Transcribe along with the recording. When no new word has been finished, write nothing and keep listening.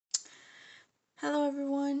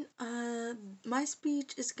my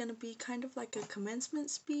speech is gonna be kind of like a commencement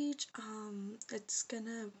speech. It's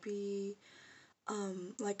gonna be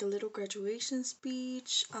like a little graduation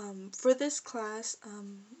speech for this class,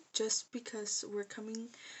 just because we're coming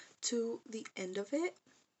to the end of it.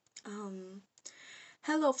 Um,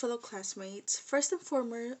 Hello, fellow classmates. First and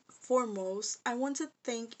foremost, I want to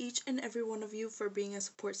thank each and every one of you for being a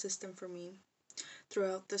support system for me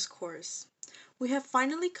throughout this course. We have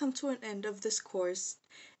finally come to an end of this course,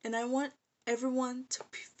 and I want everyone to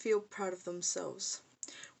feel proud of themselves.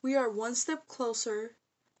 We are one step closer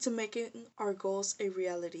to making our goals a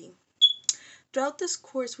reality. Throughout this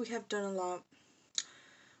course, we have done a lot.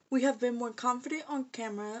 We have been more confident on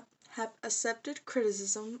camera, have accepted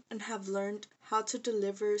criticism, and have learned how to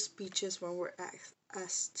deliver speeches when we're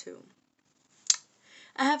asked to.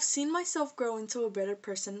 I have seen myself grow into a better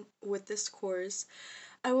person with this course.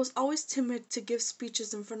 I was always timid to give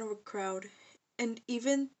speeches in front of a crowd, and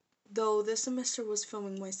even though this semester was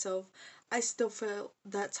filming myself, I still felt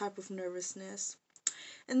that type of nervousness.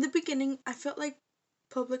 In the beginning, I felt like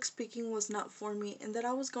public speaking was not for me and that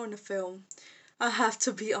I was going to fail. I have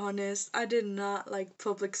to be honest, I did not like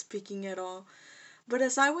public speaking at all. But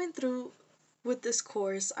as I went through with this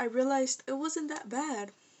course, I realized it wasn't that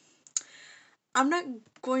bad. I'm not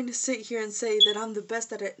going to sit here and say that I'm the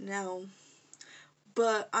best at it now,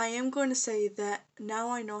 but I am going to say that now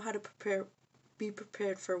I know how to be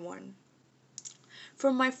prepared for one.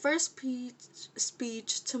 From my first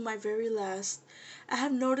speech to my very last, I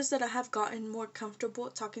have noticed that I have gotten more comfortable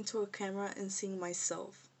talking to a camera and seeing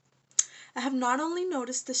myself. I have not only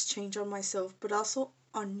noticed this change on myself, but also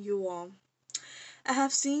on you all. I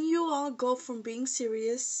have seen you all go from being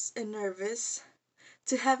serious and nervous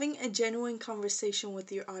to having a genuine conversation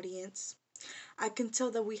with your audience. I can tell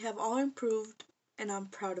that we have all improved, and I'm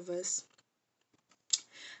proud of us.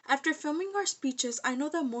 After filming our speeches, I know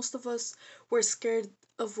that most of us were scared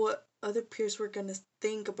of what other peers were going to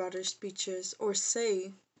think about our speeches or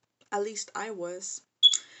say. At least I was.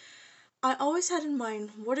 I always had in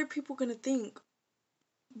mind, what are people going to think?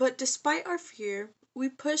 But despite our fear, we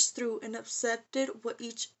pushed through and accepted what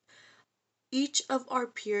each of our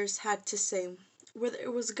peers had to say. Whether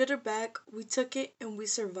it was good or bad, we took it and we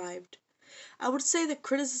survived. I would say the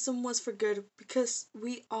criticism was for good because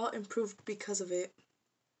we all improved because of it.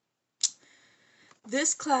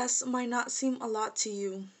 This class might not seem a lot to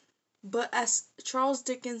you, but as Charles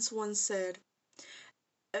Dickens once said,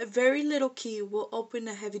 a very little key will open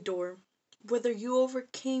a heavy door. Whether you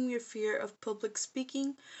overcame your fear of public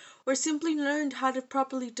speaking or simply learned how to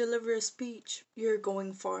properly deliver a speech, you're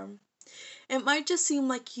going far. It might just seem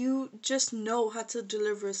like you just know how to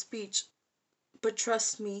deliver a speech, but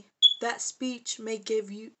trust me, that speech may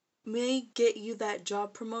get you that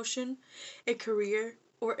job promotion, a career,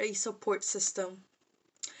 or a support system.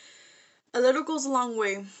 A little goes a long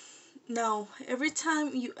way. Now, every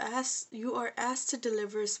time you are asked to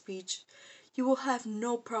deliver a speech, you will have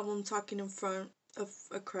no problem talking in front of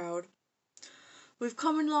a crowd. We've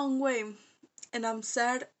come a long way, and I'm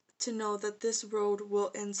sad to know that this road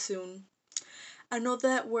will end soon. I know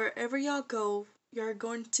that wherever y'all go, you're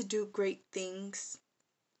going to do great things.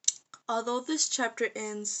 Although this chapter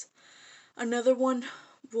ends, another one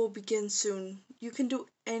will begin soon. You can do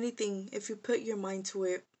anything if you put your mind to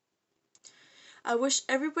it. I wish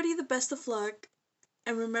everybody the best of luck,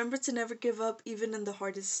 and remember to never give up even in the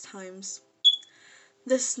hardest times.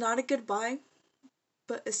 This is not a goodbye,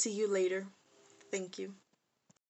 but a see you later. Thank you.